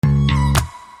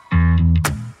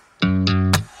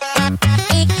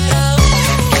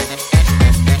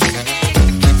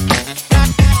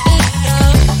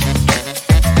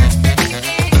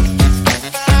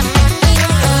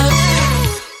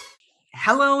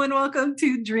Hello and welcome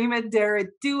to Dream It, Dare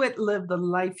It, Do It, Live the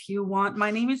Life You Want. My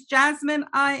name is Jasmine.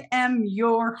 I am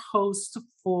your host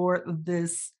for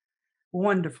this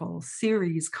wonderful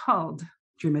series called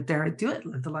Dream It, Dare It, Do It,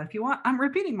 Live the Life You Want. I'm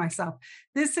repeating myself.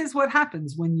 This is what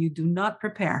happens when you do not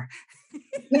prepare.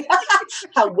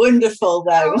 How wonderful,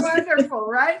 though. How wonderful,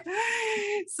 right?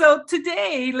 So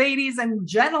today, ladies and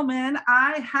gentlemen,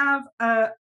 I have a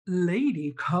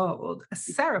lady called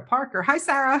Sarah Parker. Hi,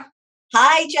 Sarah.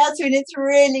 Hi, Jasmine. It's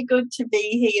really good to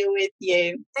be here with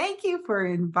you. Thank you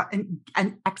for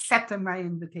accepting my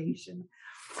invitation.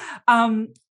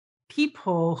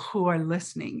 People who are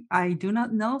listening, I do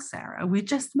not know Sarah. We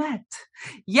just met.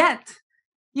 Yet,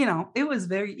 it was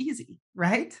very easy,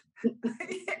 right?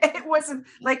 It wasn't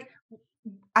like,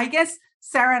 I guess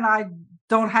Sarah and I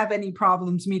don't have any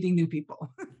problems meeting new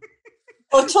people.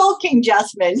 Or talking,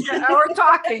 Jasmine. Or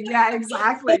talking. Yeah,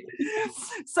 exactly.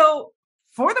 So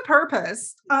for the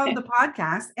purpose of the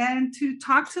podcast and to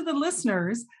talk to the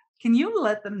listeners, can you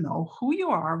let them know who you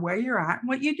are, where you're at, and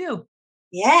what you do?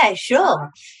 Yeah, sure.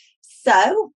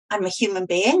 So I'm a human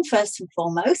being, first and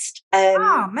foremost.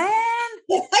 Oh, man.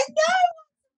 I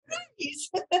know.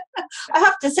 I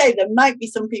have to say, there might be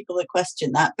some people that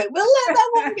question that, but we'll let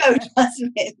that one go,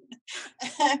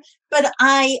 Jasmine. But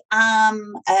I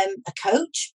am a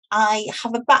coach. I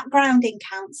have a background in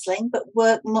counselling, but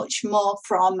work much more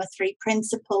from 3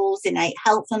 principles, innate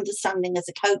health understanding as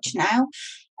a coach now.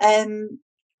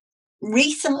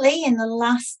 Recently, in the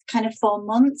last kind of 4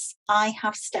 months, I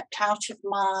have stepped out of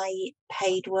my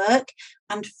paid work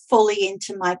and fully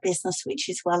into my business, which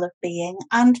is Well of Being.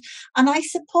 And I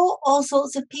support all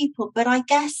sorts of people, but I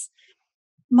guess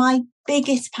my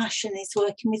biggest passion is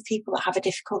working with people that have a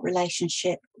difficult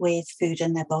relationship with food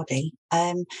and their body,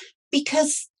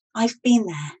 because I've been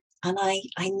there and I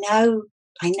know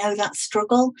that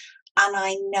struggle, and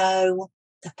I know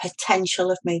the potential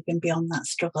of moving beyond that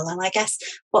struggle. And I guess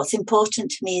what's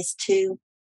important to me is to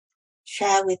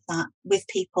share with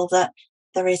people that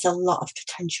there is a lot of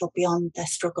potential beyond their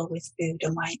struggle with food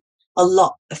and weight, a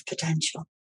lot of potential.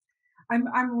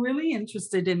 I'm really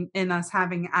interested in us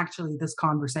having actually this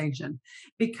conversation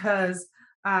because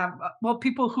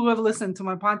people who have listened to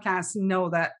my podcast know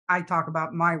that I talk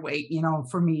about my weight.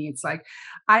 For me, it's like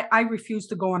I refuse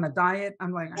to go on a diet.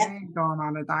 I'm like, I ain't going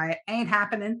on a diet, ain't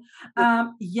happening.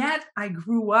 Yet I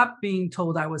grew up being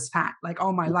told I was fat, like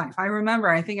all my life. I remember,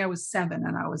 I think I was 7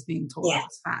 and I was being told I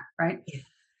was fat, right? Yeah.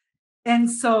 And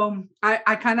so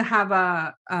I kind of have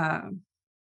a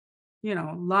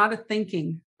lot of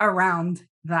thinking around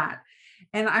that.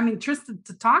 And I'm interested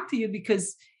to talk to you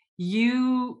because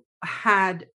you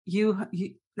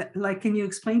like, can you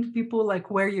explain to people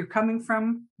like where you're coming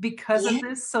from because of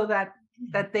this, so that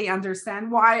they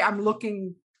understand why I'm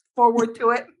looking forward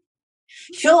to it?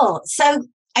 Sure. So,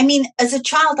 I mean, as a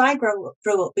child, I grew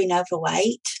up being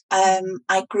overweight.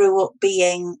 I grew up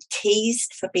being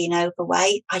teased for being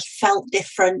overweight. I felt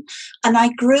different. And I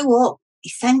grew up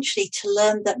essentially to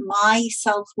learn that my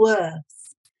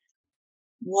self-worth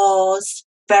was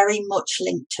very much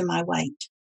linked to my weight.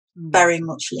 Very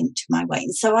much linked to my weight.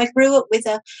 And so I grew up with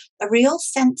a real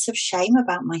sense of shame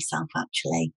about myself,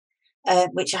 actually,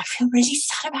 which I feel really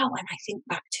sad about when I think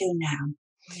back to now.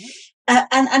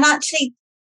 And actually,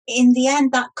 in the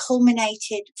end, that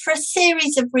culminated for a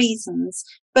series of reasons.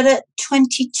 But at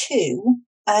 22,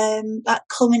 that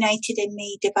culminated in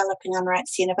me developing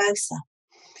anorexia nervosa,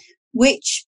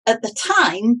 which at the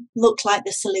time looked like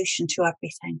the solution to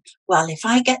everything. Well, if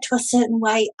I get to a certain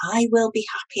weight, I will be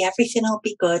happy. Everything will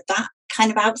be good. That kind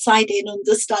of outside-in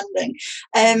understanding.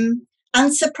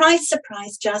 And surprise,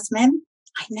 surprise, Jasmine,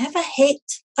 I never hit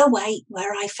a weight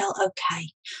where I felt okay.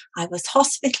 I was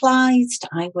hospitalized.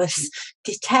 I was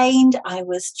detained. I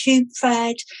was tube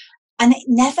fed. And it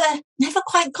never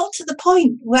quite got to the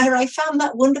point where I found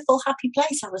that wonderful, happy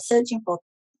place I was searching for.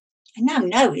 I now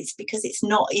know it's because it's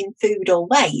not in food or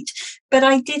weight, but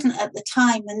I didn't at the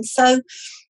time. And so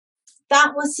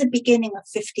that was the beginning of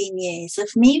 15 years of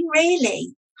me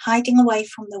really hiding away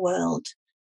from the world.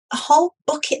 A whole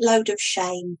bucket load of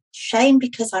shame. Shame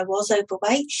because I was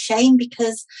overweight. Shame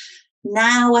because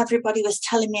now everybody was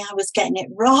telling me I was getting it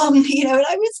wrong. And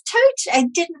I was I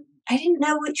didn't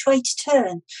know which way to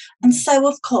turn. And so,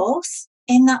 of course,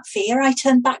 in that fear, I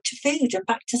turned back to food and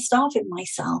back to starving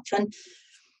myself.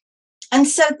 And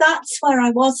so that's where I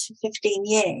was for 15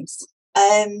 years.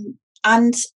 And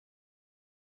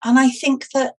I think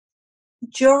that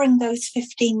during those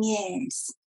 15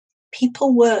 years,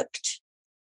 people worked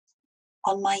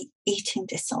on my eating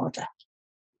disorder.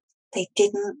 They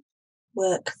didn't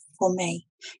work for me.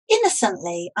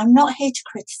 innocently. I'm not here to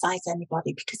criticize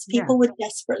anybody because Yeah. people were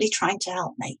desperately trying to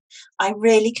help me. I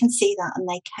really can see that, and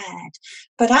they cared.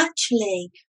 But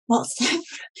actually,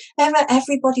 whatever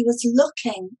everybody was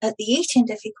looking at the eating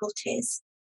difficulties,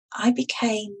 I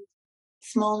became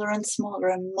smaller and smaller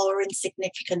and more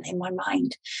insignificant in my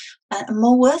mind, and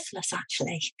more worthless,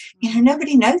 actually.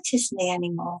 Nobody noticed me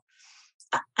anymore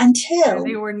Yeah, they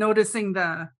until were noticing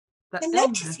the I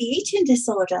noticed the illness. eating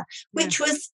disorder, Yeah. which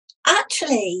was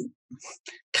actually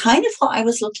kind of what I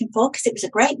was looking for because it was a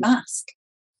great mask.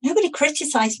 Nobody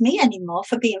criticized me anymore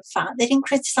for being fat. They didn't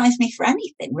criticize me for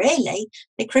anything, really.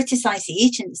 They criticized the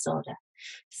eating disorder.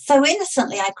 So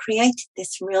innocently, I created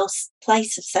this real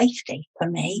place of safety for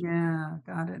me Yeah,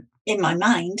 got it. in my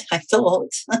mind, I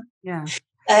thought. Yeah.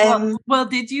 um, Well,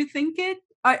 did you think it?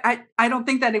 I don't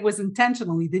think that it was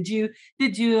intentionally. Did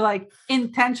you like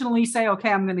intentionally say,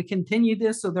 okay, I'm going to continue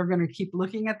this, so they're going to keep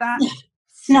looking at that? no,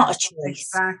 it's Yeah, not a choice.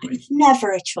 exactly. It's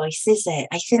never a choice, is it?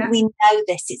 I think Yeah, we know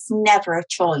this. It's never a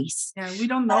choice. yeah. We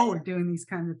don't know we're doing these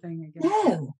kind of thing, I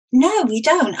guess. No, we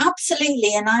don't.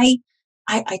 Absolutely. And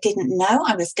I didn't know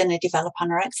I was going to develop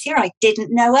anorexia. I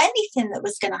didn't know anything that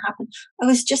was going to happen. I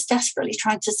was just desperately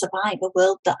trying to survive a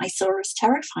world that I saw as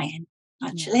terrifying. Yeah,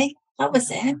 Actually, that was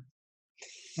it.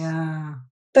 yeah.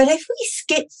 But if we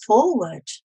skip forward,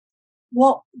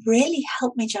 what really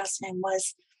helped me, Jasmine,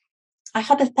 was I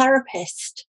had a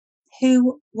therapist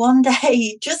who one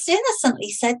day just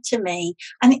innocently said to me,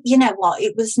 and you know what,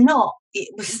 it was not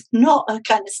a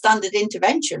kind of standard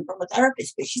intervention from a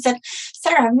therapist, but she said,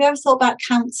 Sarah, have you ever thought about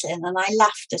counselling? And I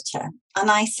laughed at her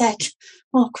and I said,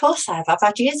 well, of course I have. I've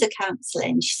had years of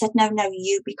counselling. She said, no,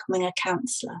 you becoming a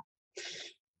counsellor.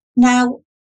 Now,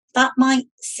 that might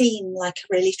seem like a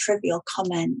really trivial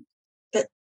comment, but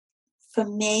for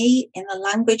me, in the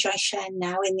language I share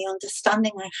now, in the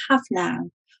understanding I have now,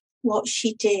 what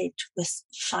she did was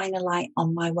shine a light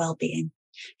on my well-being.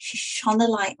 She shone a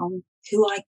light on who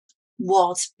I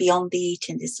was beyond the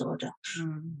eating disorder,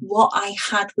 Mm. what I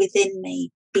had within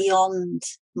me beyond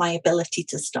my ability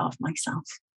to starve myself.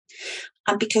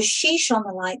 And because she shone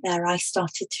a light there, I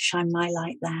started to shine my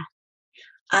light there.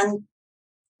 And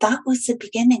that was the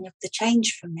beginning of the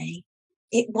change for me.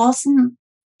 It was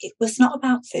not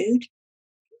about food.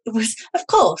 It was, of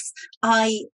course,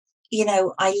 I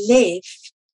live,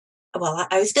 well,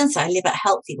 I was going to say I live at a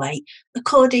healthy weight.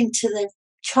 According to the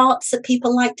charts that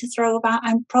people like to throw about,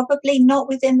 I'm probably not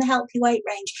within the healthy weight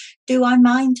range. Do I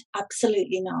mind?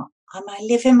 Absolutely not. Am I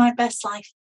living my best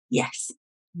life? Yes.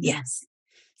 Yes.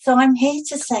 So I'm here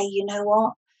to say, you know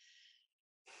what?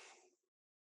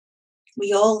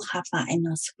 We all have that in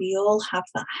us. We all have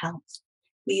that health.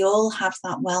 We all have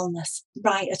that wellness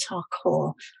right at our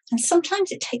core. And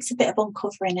sometimes it takes a bit of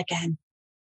uncovering again.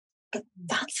 But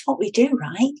that's what we do,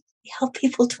 right? We help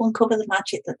people to uncover the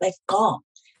magic that they've got,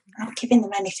 not giving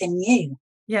them anything new.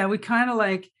 Yeah, we kind of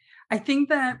like, I think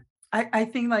that I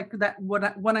think like that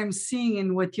what I'm seeing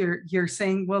in what you're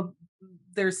saying, well,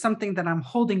 there's something that I'm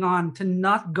holding on to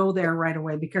not go there right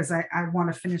away because I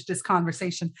want to finish this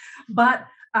conversation. But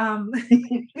write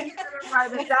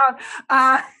it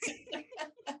down.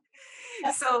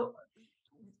 So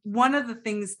one of the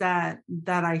things that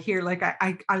I hear, like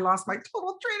I lost my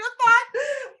total train of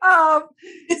thought.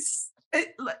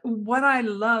 What I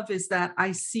love is that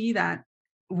I see that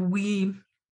we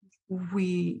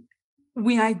we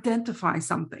we identify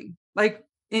something. Like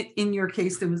in your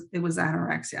case, it was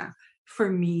anorexia. For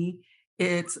me,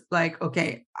 it's like,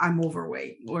 okay, I'm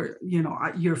overweight, or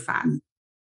you're fat.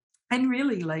 And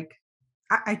really, like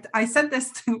I said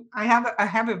this to I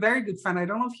have a very good friend. I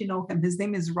don't know if you know him. His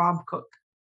name is Rob Cook.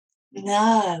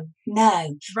 No,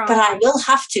 but Rob, I will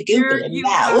have to Google him you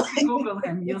now. have to Google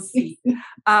him. You'll see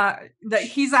that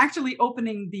he's actually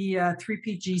opening the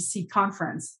 3PGC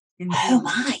conference in Oh June.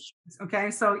 my. Okay,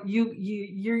 so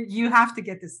you have to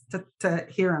get this to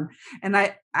hear him. And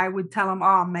I would tell him,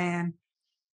 oh man,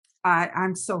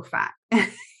 I'm so fat.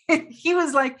 He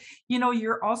was like,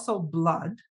 you're also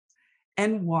blood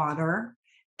and water,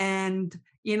 and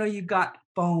you got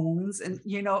bones, and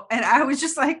I was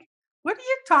just like, what are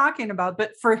you talking about?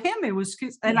 But for him it was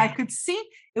and I Yeah. could see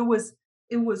it was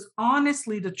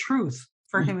honestly the truth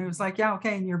for him. It was like, yeah,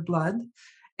 okay, and your blood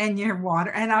and your water.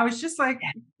 And I was just like,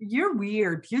 you're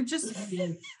weird, you're just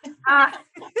weird. uh,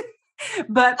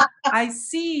 but I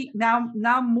see now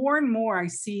more and more. I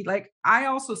see, like, I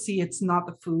also see it's not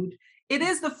the food. It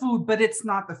is the food, but it's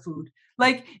not the food.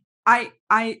 Like,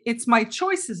 it's my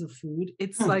choices of food.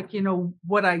 It's Hmm. like,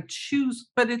 what I choose,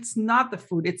 but it's not the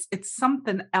food. It's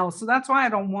something else. So that's why I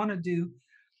don't want to do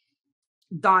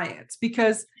diets,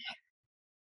 because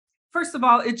first of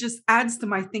all, it just adds to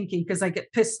my thinking because I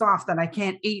get pissed off that I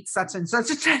can't eat such and such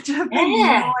a thing.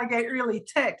 Yeah. I get really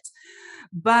ticked.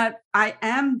 But I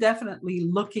am definitely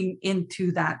looking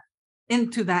into that,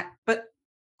 but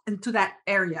into that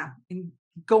area and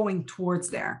going towards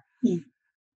there. Mm.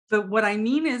 But what I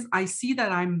mean is I see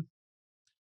that I'm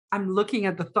looking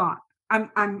at the thought.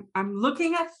 I'm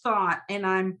looking at thought and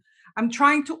I'm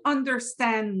trying to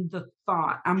understand the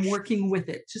thought. I'm working with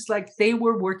it, just like they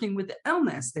were working with the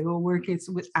illness. They were working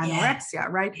with Yeah. anorexia,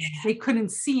 right? Yeah. They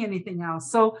couldn't see anything else.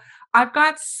 So I've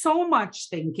got so much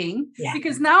thinking Yeah.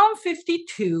 because now I'm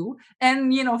 52,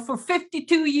 and for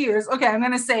 52 years, okay, I'm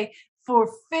going to say for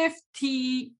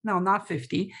 50, no, not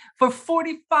 50, for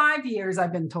 45 years,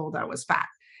 I've been told I was fat.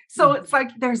 So it's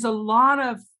like there's a lot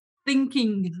of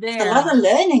thinking There's a lot there. of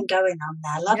learning going on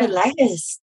there, a lot of Yeah.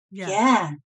 layers.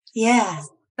 Yeah. Yeah.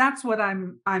 That's what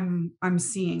I'm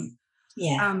seeing.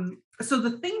 Yeah. So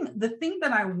the thing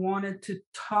that I wanted to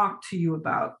talk to you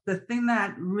about, the thing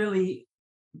that really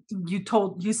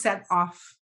you said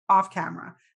off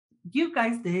camera. You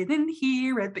guys didn't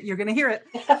hear it, but you're gonna hear it.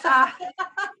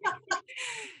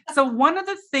 So one of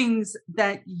the things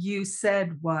that you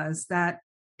said was that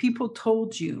people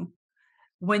told you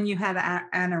when you had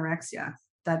anorexia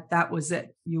that was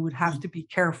it. You would have Mm, to be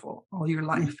careful all your mm.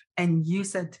 life. And you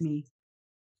said to me,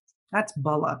 that's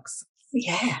bollocks.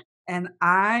 Yeah. And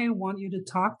I want you to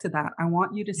talk to that. I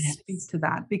want you to speak Yes. to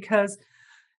that because,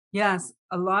 yes,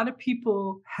 a lot of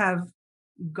people have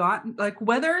gotten, like,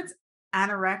 whether it's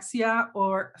anorexia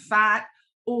or fat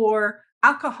or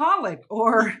alcoholic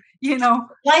or,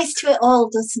 Applies to it all,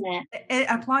 doesn't it? it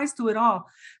applies to it all.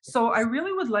 So I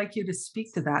really would like you to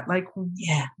speak to that. Like,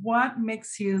 Yeah. what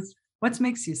makes you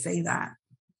say that?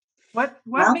 What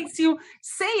Well, makes you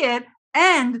say it?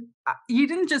 And you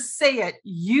didn't just say it.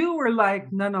 You were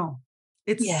like, no,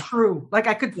 it's yeah. true. Like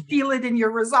I could feel it in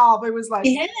your resolve. It was like,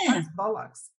 Yeah. that's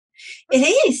bollocks. It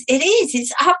is. It is.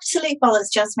 It's absolute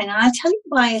bollocks, Jasmine. And I tell you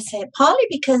why I say it. Partly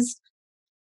because,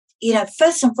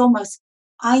 first and foremost,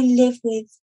 I live with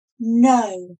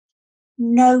no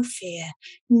fear,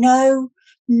 no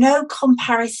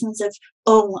comparisons of,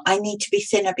 oh, I need to be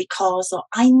thinner because, or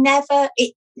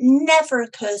it never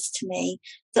occurs to me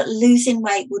that losing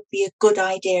weight would be a good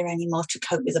idea anymore to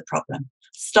cope with a problem.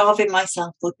 Starving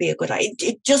myself would be a good idea.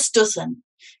 It just doesn't.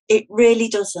 It really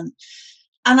doesn't.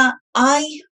 And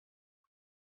I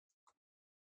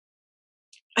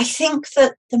think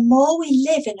that the more we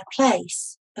live in a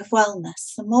place of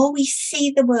wellness, the more we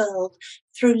see the world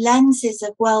through lenses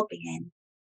of well-being,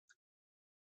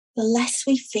 the less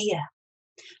we fear.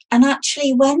 And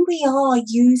actually, when we are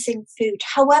using food,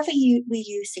 however we're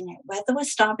using it, whether we're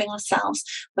starving ourselves,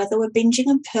 whether we're binging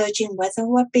and purging, whether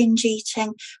we're binge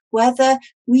eating, whether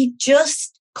we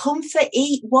just comfort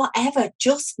eat, whatever,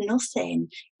 just nothing,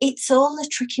 it's all a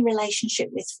tricky relationship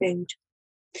with food.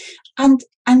 And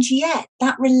yet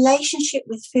that relationship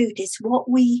with food is what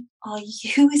we are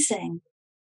using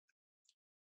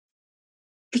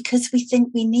because we think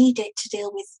we need it to deal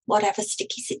with whatever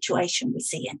sticky situation we're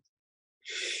seeing.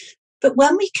 But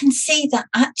when we can see that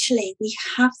actually we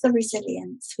have the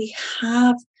resilience, we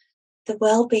have the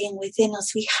well-being within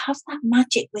us, we have that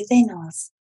magic within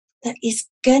us that is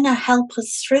going to help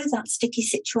us through that sticky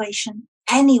situation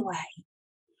anyway,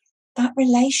 that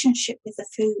relationship with the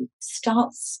food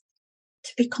starts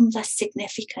to become less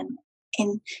significant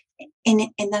in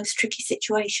those tricky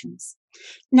situations.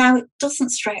 Now, it doesn't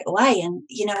straight away. And,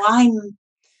 I'm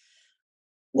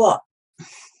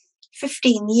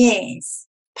 15 years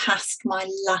past my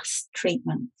last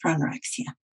treatment for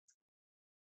anorexia.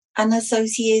 And as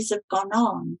those years have gone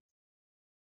on,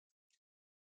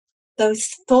 those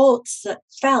thoughts that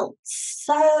felt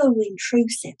so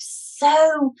intrusive,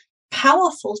 so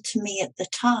powerful to me at the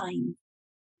time,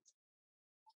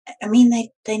 I mean,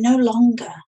 they no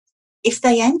longer, if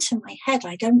they enter my head,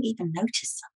 I don't even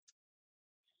notice them.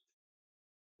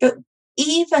 But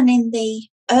even in the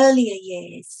earlier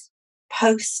years,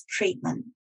 post-treatment,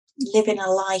 living a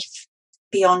life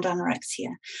beyond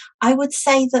anorexia, I would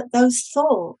say that those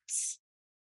thoughts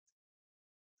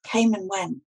came and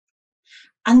went.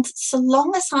 And so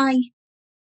long as I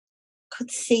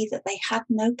could see that they had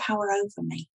no power over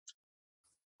me,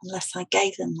 unless I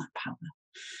gave them that power,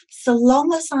 so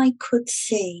long as I could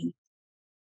see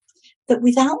that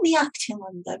without me acting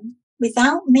on them,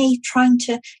 without me trying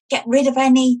to get rid of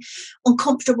any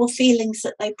uncomfortable feelings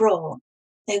that they brought,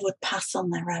 they would pass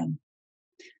on their own.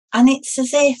 And it's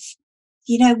as if,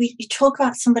 we talk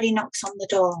about somebody knocks on the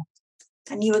door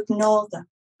and you ignore them.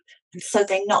 And so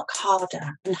they knock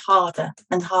harder and harder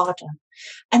and harder.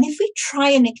 And if we try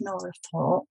and ignore a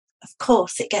thought, of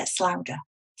course, it gets louder.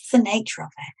 the nature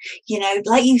of it.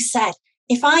 Like you said,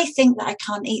 if I think that I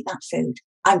can't eat that food,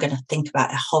 I'm going to think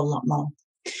about it a whole lot more.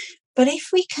 But if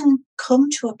we can come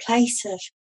to a place of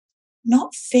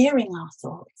not fearing our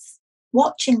thoughts,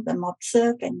 watching them,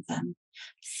 observing them,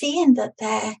 seeing that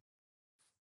they're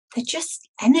just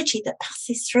energy that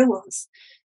passes through us,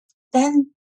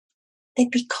 then they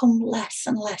become less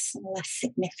and less and less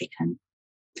significant.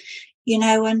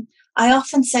 And I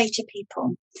often say to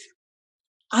people,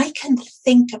 I can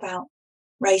think about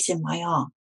raising my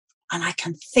arm and I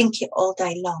can think it all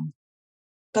day long,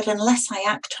 but unless I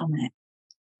act on it,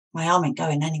 my arm ain't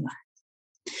going anywhere.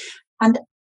 And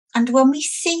when we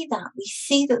see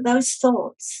that those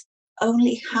thoughts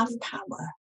only have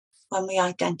power when we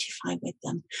identify with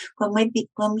them, when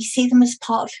we see them as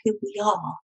part of who we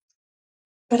are.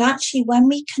 But actually, when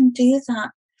we can do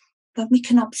that, when we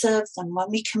can observe them, when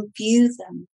we can view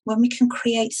them, when we can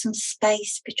create some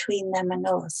space between them and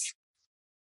us,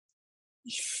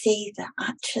 we see that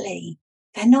actually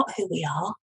they're not who we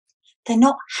are. They're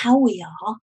not how we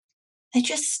are. They're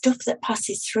just stuff that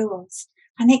passes through us,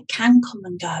 and it can come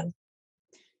and go.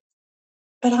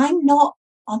 But I'm not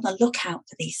on the lookout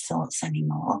for these thoughts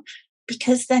anymore,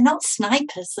 because they're not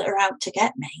snipers that are out to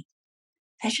get me.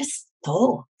 They're just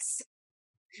thoughts.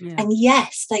 Yeah. And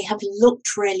yes, they have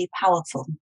looked really powerful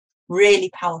to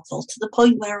the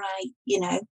point where I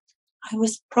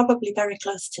was probably very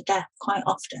close to death quite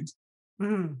often.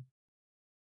 Mm.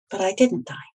 But I didn't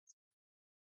die.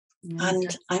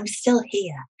 And I'm still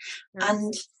here. There's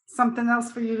and something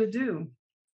else for you to do.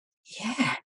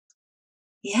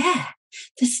 Yeah.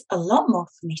 There's a lot more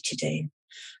for me to do.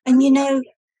 And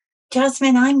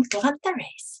Jasmine, I'm glad there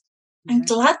is. Yeah. I'm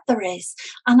glad there is.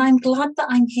 And I'm glad that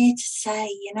I'm here to say,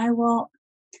 you know what?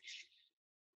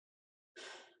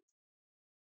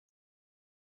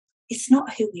 It's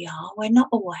not who we are. We're not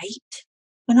a weight.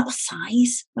 We're not a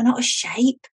size. We're not a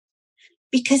shape.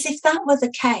 Because if that were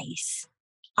the case,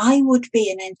 I would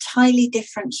be an entirely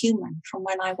different human from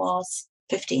when I was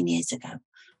 15 years ago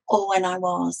or when I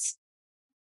was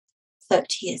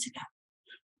 30 years ago.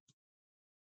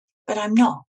 But I'm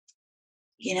not.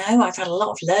 I've had a lot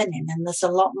of learning, and there's a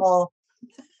lot more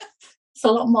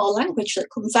language that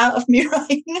comes out of me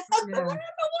right now than I ever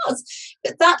was.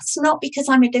 But that's not because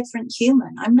I'm a different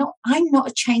human. I'm not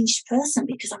a changed person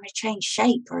because I'm a changed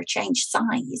shape or a changed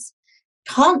size.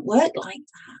 Can't work like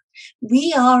that.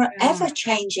 We are ever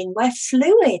changing. We're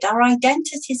fluid. Our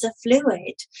identities are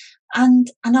fluid,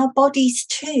 and our bodies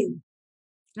too.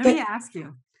 Let me ask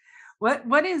you,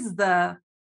 what is the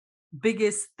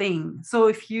biggest thing? So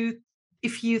if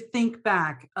you think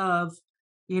back of,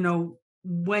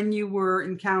 when you were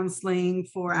in counseling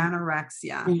for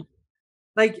anorexia,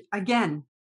 like, again,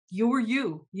 you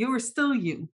were still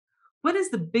you. What is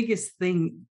the biggest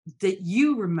thing that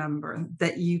you remember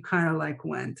that you kind of like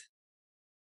went,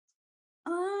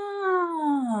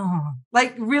 oh,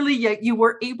 like really, you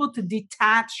were able to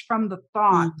detach from the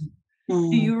thought?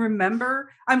 Do you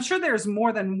remember? I'm sure there's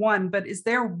more than one, but is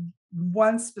there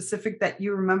one specific that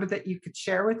you remember that you could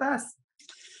share with us?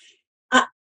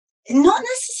 Not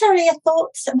necessarily a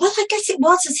thought. Well, I guess it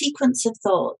was a sequence of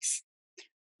thoughts.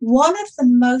 One of the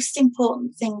most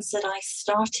important things that I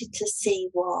started to see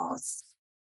was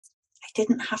I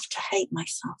didn't have to hate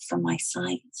myself for my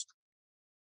size.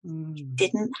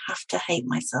 Didn't have to hate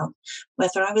myself,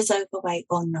 whether I was overweight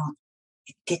or not.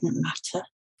 It didn't matter.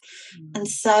 And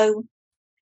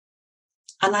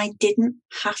I didn't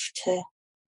have to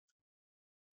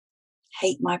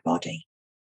hate my body.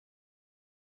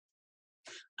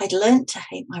 I'd learned to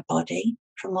hate my body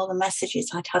from all the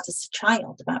messages I'd had as a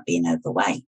child about being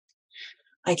overweight.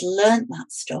 I'd learned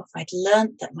that stuff. I'd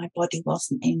learned that my body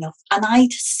wasn't enough. And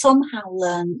I'd somehow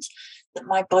learned that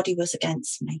my body was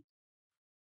against me.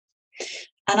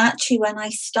 And actually, when I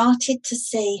started to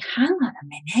see, hang on a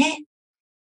minute,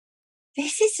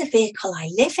 this is the vehicle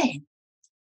I live in.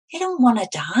 It don't want to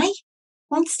die. It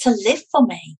wants to live for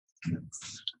me.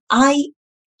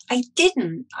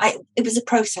 It was a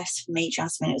process for me,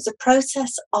 Jasmine. It was a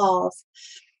process of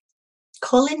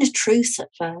calling a truce at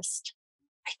first.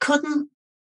 I couldn't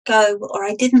go, or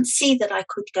I didn't see that I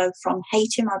could go from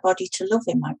hating my body to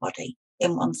loving my body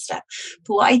in one step.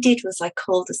 But what I did was I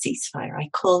called a ceasefire. I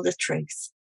called a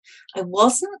truce. I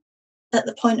wasn't at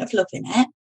the point of loving it,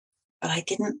 but I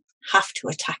didn't have to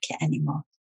attack it anymore.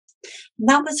 And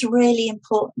that was really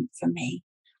important for me,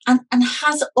 and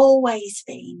has always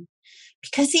been.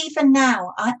 Because even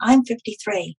now, I'm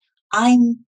 53,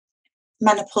 I'm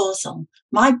menopausal,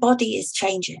 my body is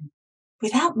changing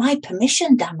without my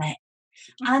permission, damn it.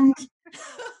 And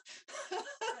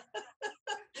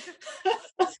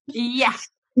yeah.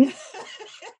 You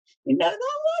know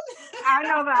that I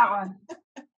know that one.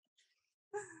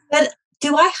 But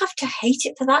do I have to hate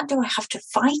it for that? Do I have to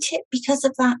fight it because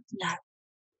of that? No.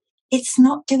 It's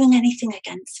not doing anything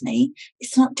against me.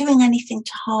 It's not doing anything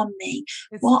to harm me.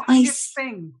 It's What doing I its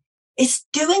thing. It's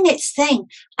doing its thing,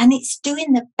 and it's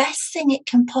doing the best thing it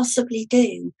can possibly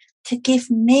do to give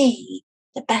me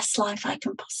the best life I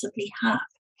can possibly have.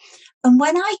 And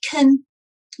when I can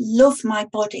love my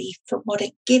body for what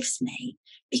it gives me,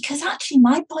 because actually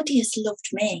my body has loved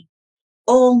me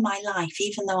all my life,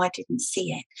 even though I didn't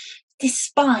see it,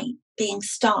 despite being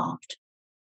starved,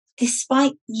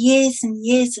 despite years and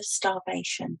years of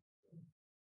starvation,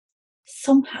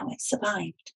 somehow it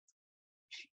survived.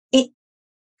 It,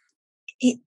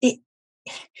 it, it,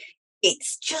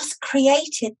 it's just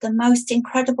created the most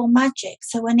incredible magic.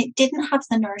 So when it didn't have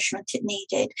the nourishment it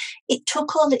needed, it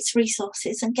took all its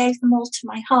resources and gave them all to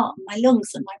my heart and my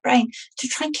lungs and my brain to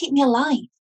try and keep me alive.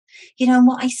 And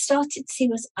what I started to see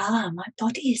was, my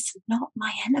body is not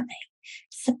my enemy.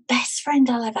 It's the best friend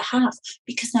I'll ever have,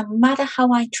 because no matter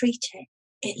how I treat it,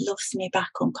 it loves me back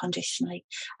unconditionally.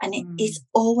 And it is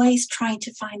always trying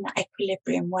to find that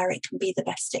equilibrium where it can be the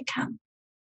best it can.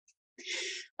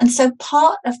 And so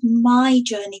part of my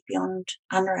journey beyond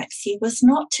anorexia was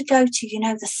not to go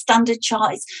to, the standard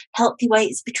chart is healthy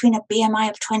weight is between a BMI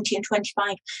of 20 and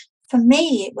 25. For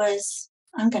me, it was,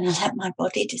 I'm going to let my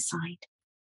body decide.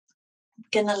 I'm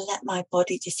going to let my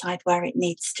body decide where it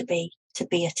needs to be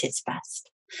at its best.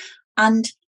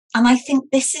 And I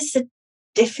think this is a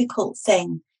difficult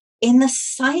thing. In the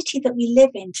society that we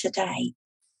live in today,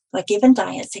 we're given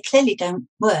diets that clearly don't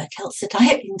work, else the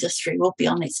diet industry will be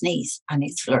on its knees and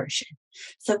it's flourishing.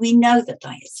 So we know that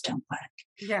diets don't work.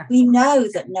 Yeah. We know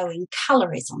that knowing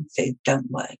calories on food don't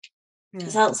work,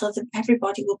 because else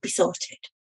everybody will be sorted.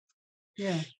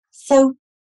 Yeah. So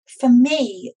for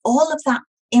me, all of that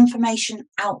information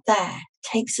out there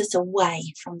takes us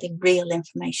away from the real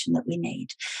information that we need.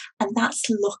 And that's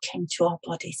looking to our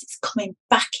bodies. It's coming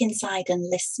back inside and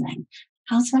listening.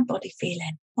 How's my body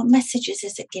feeling? What messages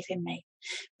is it giving me?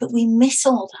 But we miss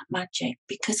all that magic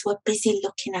because we're busy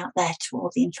looking out there to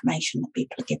all the information that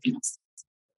people are giving us.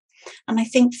 And I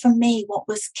think for me, what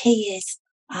was key is,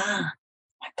 my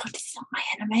body's not my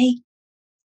enemy.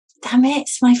 Damn it,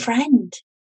 it's my friend.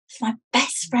 It's my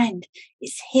best friend.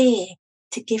 It's here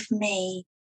to give me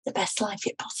the best life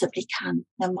it possibly can,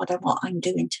 no matter what I'm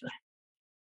doing to it.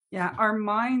 Yeah, our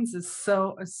minds is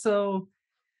so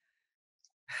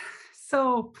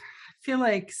I feel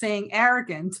like saying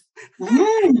arrogant.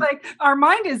 Like our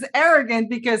mind is arrogant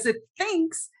because it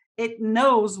thinks it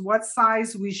knows what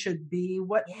size we should be,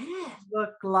 what we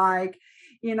look like,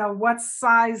 what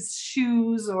size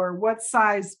shoes or what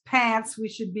size pants we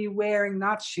should be wearing.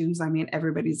 Not shoes. I mean,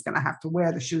 everybody's going to have to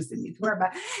wear the shoes they need to wear,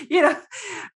 but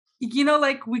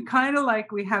like we kind of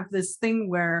like we have this thing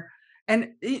where,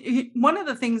 and one of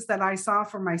the things that I saw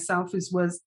for myself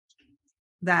was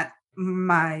that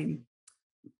my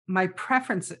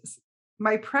preferences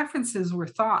were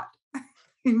thought.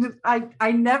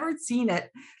 I never seen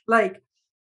it. Like,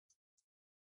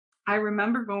 I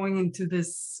remember going into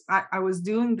this, I was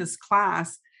doing this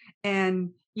class,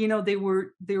 and we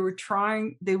were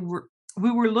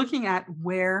looking at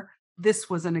where this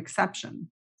was an exception,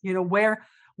 where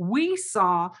we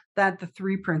saw that the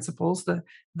three principles, the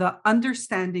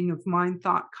understanding of mind,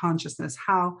 thought, consciousness,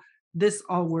 how this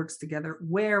all works together,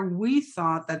 where we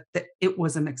thought that it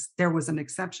was there was an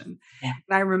exception. Yeah.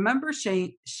 And I remember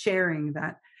sharing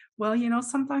that, well,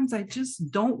 sometimes I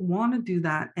just don't want to do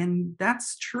that. And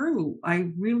that's true. I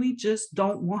really just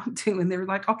don't want to. And they were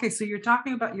like, okay, so you're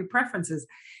talking about your preferences.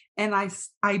 And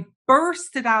I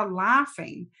bursted out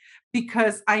laughing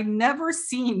because I never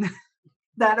seen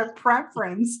that a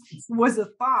preference was a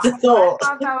thought. I thought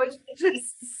that was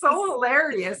just so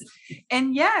hilarious.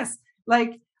 And yes,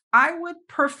 like, I would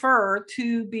prefer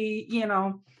to be,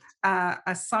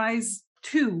 a size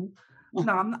 2.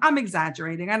 No, I'm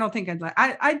exaggerating. I don't think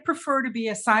I'd prefer to be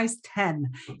a size 10,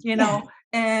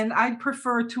 and I'd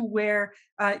prefer to wear,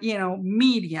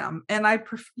 medium. And I'd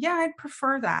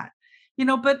prefer that,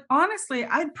 but honestly,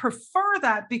 I'd prefer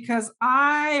that because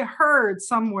I heard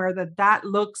somewhere that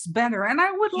looks better and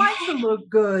I would like to look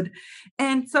good.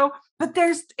 And so, but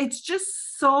it's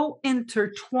just so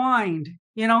intertwined,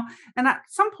 and at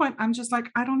some point I'm just like,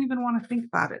 I don't even want to think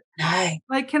about it. No.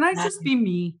 Like, can I just be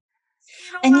me?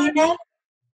 And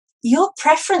your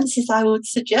preferences, I would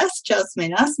suggest,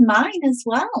 Jasmine, as mine as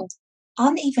well,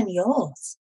 aren't even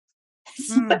yours.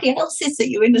 Somebody else's that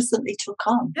you innocently took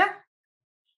on.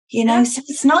 Yeah. So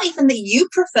it's not even that you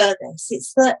prefer this,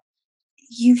 it's that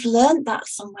you've learned that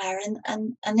somewhere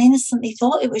and innocently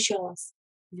thought it was yours.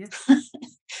 Yeah.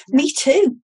 Me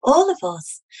too. all of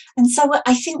us. And so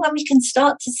I think when we can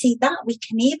start to see that, we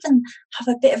can even have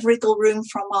a bit of wriggle room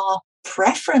from our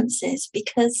preferences,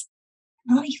 because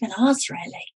not even ours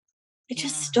really. They're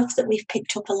just stuff that we've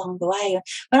picked up along the way.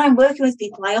 When I'm working with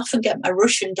people, I often get my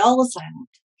Russian dolls out,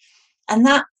 and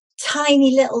that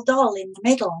tiny little doll in the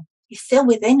middle is still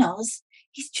within us.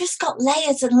 He's just got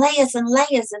layers and layers and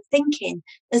layers of thinking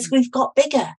as we've got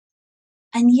bigger.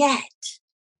 And yet,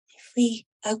 if we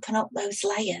open up those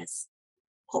layers,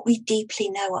 what we deeply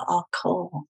know at our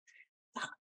core, that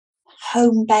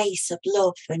home base of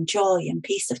love and joy and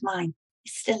peace of mind,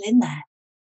 is still in there.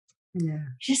 Yeah.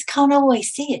 You just can't always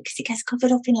see it because it gets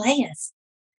covered up in layers.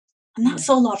 And that's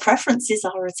all our preferences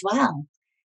are as well.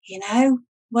 You know,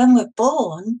 when we're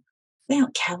born, we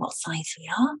don't care what size we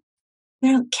are. We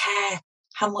don't care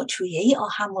how much we eat or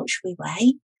how much we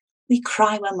weigh. We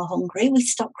cry when we're hungry. We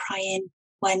stop crying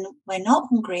when we're not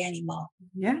hungry anymore.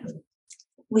 Yeah.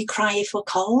 We cry if we're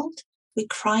cold. We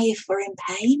cry if we're in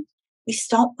pain. We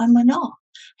stop when we're not.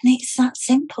 And it's that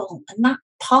simple. And that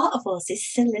part of us is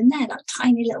still in there, that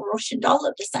tiny little Russian doll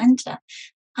at the centre.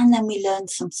 And then we learn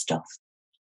some stuff.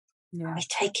 Yeah. We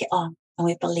take it on and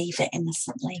we believe it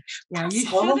innocently. Yeah, you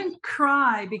shouldn't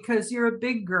cry because you're a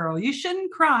big girl. You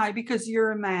shouldn't cry because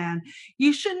you're a man.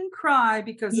 You shouldn't cry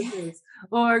because of this.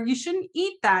 Or you shouldn't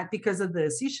eat that because of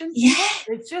this. You shouldn't.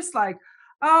 It's just like,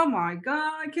 oh my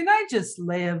God, can I just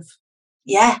live?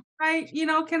 Yeah. Right? You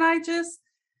know, can I just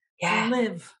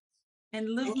live and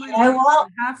live my life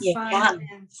and have fun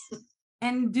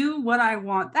and do what I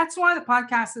want? That's why the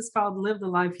podcast is called Live the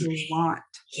Life You Want.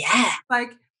 Yeah.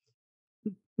 Like,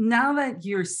 now that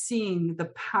you're seeing the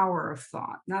power of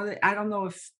thought, now that I don't know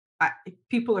if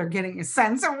people are getting a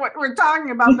sense of what we're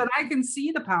talking about, but I can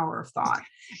see the power of thought,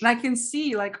 and I can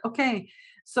see like, okay,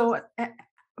 so I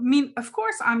mean, of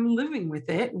course, I'm living with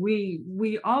it.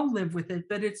 We all live with it,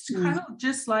 but it's kind of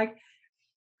just like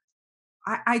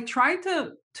I tried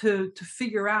to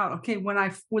figure out. Okay, when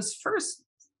I was first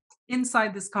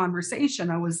inside this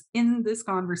conversation, I was in this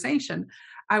conversation,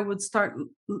 I would start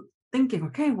thinking,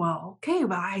 okay, well,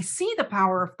 I see the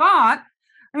power of thought.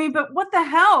 I mean, but what the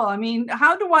hell? I mean,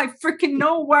 how do I freaking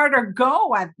know where to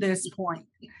go at this point?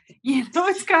 You know,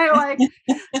 it's kind of like,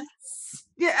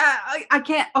 I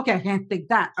can't. Okay, I can't think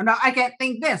that. Or no, I can't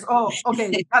think this. Oh,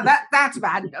 okay, that's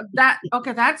bad.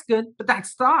 Okay, that's good, but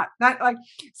that's thought. That like,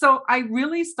 so I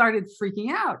really started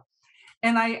freaking out,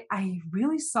 and I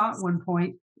really saw at one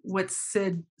point what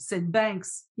Sid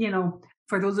Banks, you know.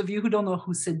 For those of you who don't know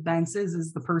who Sid Banks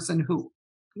is the person who,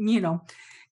 you know,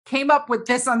 came up with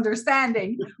this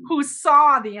understanding, who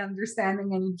saw the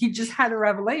understanding, and he just had a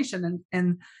revelation.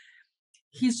 And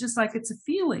he's just like, it's a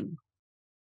feeling.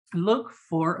 Look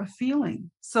for a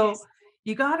feeling. So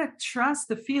you got to trust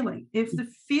the feeling. If the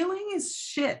feeling is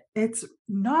shit, it's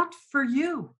not for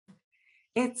you.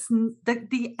 It's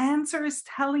the answer is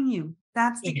telling you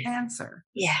that's the answer.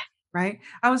 Yeah. Right.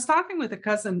 I was talking with a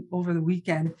cousin over the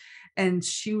weekend, and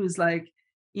she was like,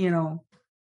 you know,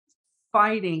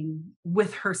 fighting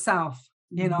with herself.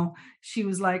 You know, she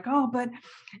was like, oh, but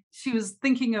she was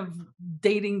thinking of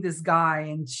dating this guy,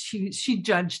 and she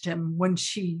judged him when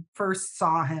she first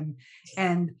saw him.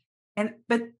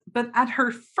 But at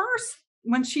her first,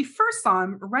 when she first saw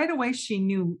him, right away, she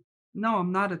knew, no,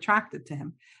 I'm not attracted to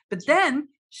him. But then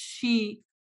she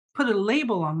put a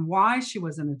label on why she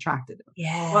wasn't attracted to him.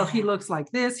 Yeah. Well, he looks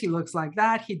like this, he looks like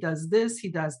that, he does this, he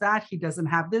does that, he doesn't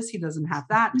have this, he doesn't have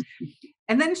that.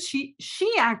 And then she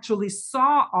actually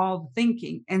saw all the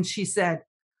thinking, and she said,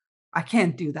 I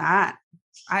can't do that.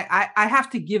 I have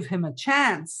to give him a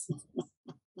chance.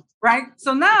 Right?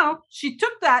 So now she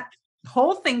took that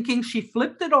whole thinking, she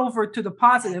flipped it over to the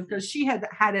positive, because she had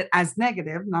it as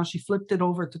negative. Now she flipped it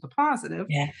over to the positive.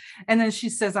 Yeah. And then she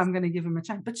says, I'm going to give him a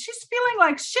chance. But she's feeling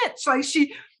like shit.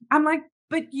 I'm like,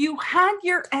 but you had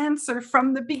your answer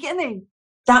from the beginning.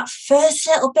 That first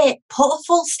little bit, put a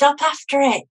full stop after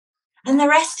it. And the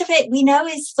rest of it, we know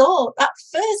is thought. That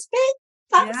first bit,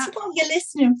 that's what you're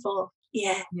listening for.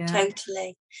 Yeah,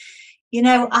 totally. You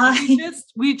know,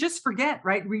 we just forget,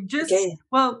 right? We just,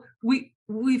 well, we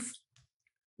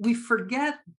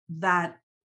forget that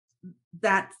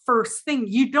first thing.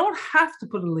 You don't have to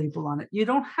put a label on it. You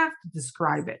don't have to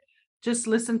describe it. Just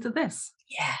listen to this.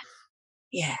 Yeah.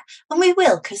 Yeah. And we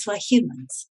will, because we're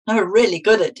humans. And we're really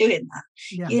good at doing that.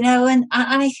 Yeah. You know, and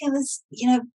I think there's, you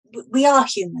know, we are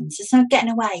humans. There's no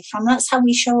getting away from. That's how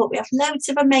we show up. We have loads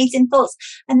of amazing thoughts,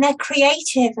 and they're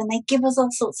creative, and they give us all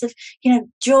sorts of, you know,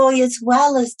 joy as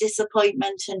well as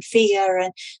disappointment and fear.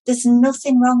 And there's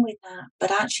nothing wrong with that.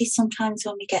 But actually, sometimes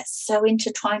when we get so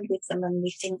intertwined with them, and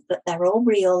we think that they're all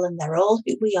real and they're all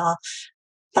who we are,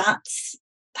 that's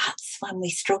that's when we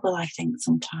struggle, I think,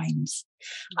 sometimes.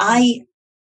 Right.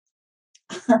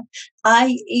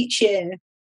 Each year,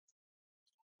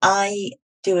 I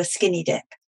do a skinny dip.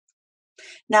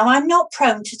 Now, I'm not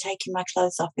prone to taking my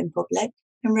clothes off in public.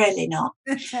 I'm really not.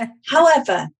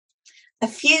 However, a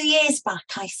few years back,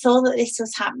 I saw that this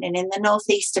was happening in the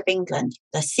northeast of England.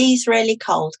 The sea's really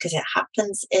cold because it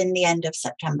happens in the end of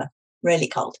September. Really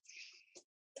cold.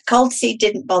 The cold sea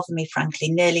didn't bother me,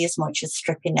 frankly, nearly as much as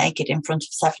stripping naked in front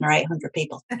of 700 or 800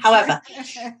 people. However,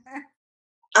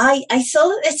 I saw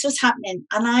that this was happening,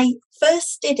 and I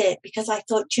first did it because I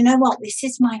thought, you know what, this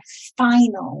is my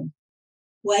final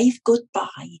wave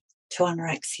goodbye to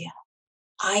anorexia.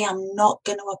 I am not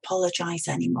going to apologize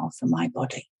anymore for my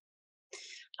body.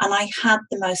 And I had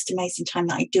the most amazing time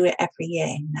that I do it every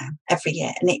year now, every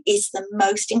year. And it is the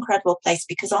most incredible place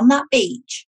because on that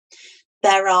beach,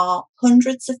 there are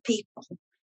hundreds of people.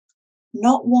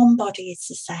 Not one body is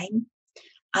the same.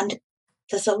 And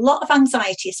there's a lot of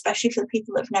anxiety, especially for the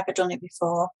people that have never done it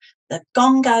before. The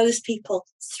gong goes, people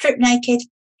strip naked,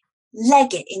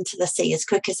 leg it into the sea as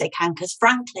quick as they can. Because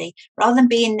frankly, rather than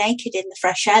being naked in the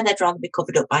fresh air, they'd rather be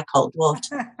covered up by cold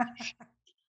water.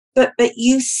 But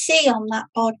you see on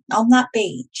that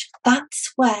beach,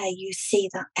 that's where you see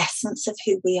that essence of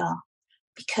who we are.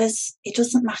 Because it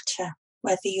doesn't matter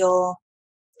whether you're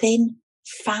thin,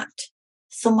 fat,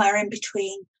 somewhere in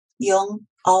between, young,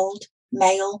 old,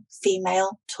 male,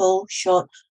 female, tall, short,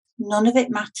 none of it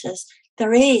matters.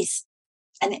 There is,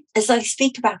 and as I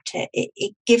speak about it,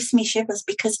 it gives me shivers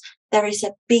because there is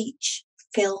a beach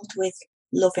filled with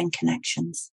loving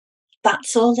connections.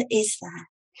 That's all that is there.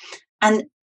 And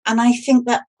I think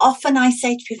that often I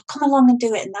say to people, come along and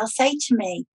do it. And they'll say to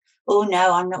me, oh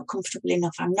no, I'm not comfortable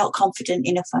enough. I'm not confident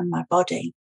enough on my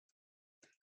body.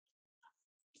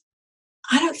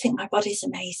 I don't think my body's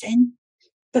amazing,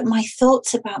 but my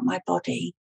thoughts about my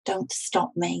body don't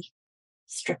stop me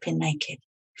stripping naked.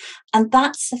 And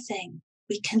that's the thing.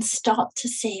 We can start to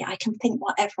see, I can think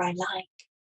whatever I like,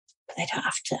 but I don't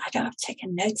have to take a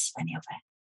notice of any of it.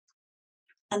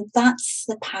 And that's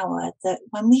the power that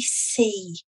when we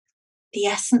see the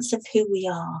essence of who we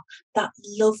are, that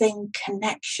loving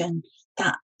connection,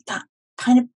 that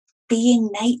kind of being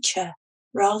nature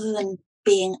rather than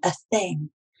being a thing,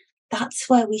 that's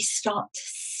where we start to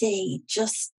see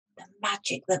just the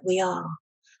magic that we are.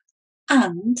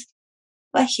 And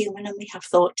we're human and we have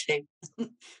thought too.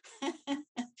 And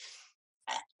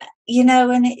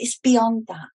it's beyond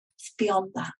that. It's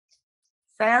beyond that.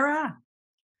 Sarah,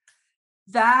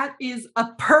 that is a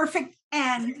perfect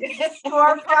end to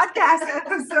our podcast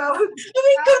episode.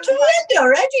 We got to end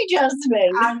already,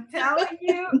 Jasmine. I'm telling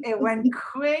you, it went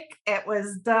quick. It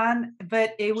was done,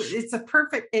 but it's a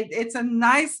perfect. It's a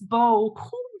nice bow.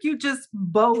 You just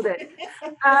bowed it.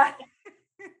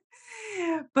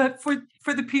 But for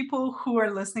the people who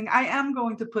are listening, I am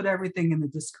going to put everything in the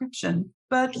description.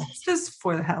 But just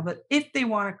for the hell of it, if they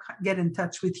want to get in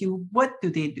touch with you, what do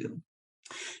they do?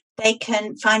 They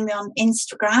can find me on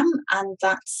Instagram, and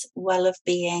that's Well of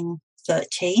Being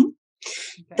 13.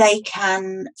 Okay. They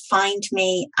can find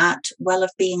me at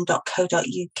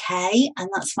wellofbeing.co.uk, and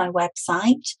that's my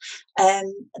website.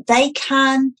 They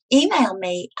can email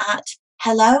me at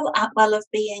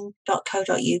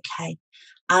hello@wellofbeing.co.uk,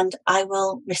 and I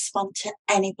will respond to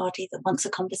anybody that wants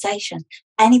a conversation.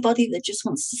 Anybody that just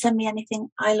wants to send me anything,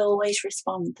 I'll always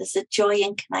respond. There's a joy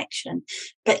in connection.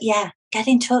 But yeah, get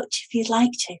in touch if you'd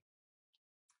like to.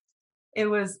 It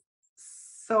was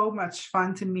so much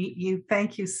fun to meet you.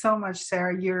 Thank you so much,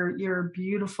 Sarah. You're a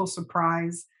beautiful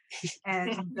surprise,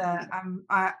 and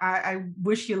I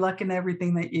wish you luck in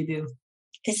everything that you do.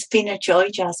 It's been a joy,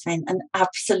 Jasmine, an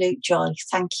absolute joy.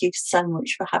 Thank you so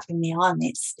much for having me on.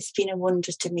 It's been a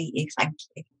wonder to meet you. Thank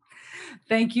you.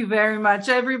 Thank you very much,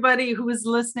 everybody who is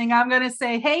listening. I'm going to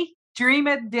say, hey, dream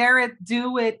it, dare it,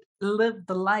 do it, live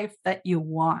the life that you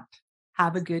want.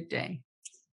 Have a good day.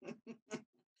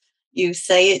 You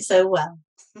say it so well.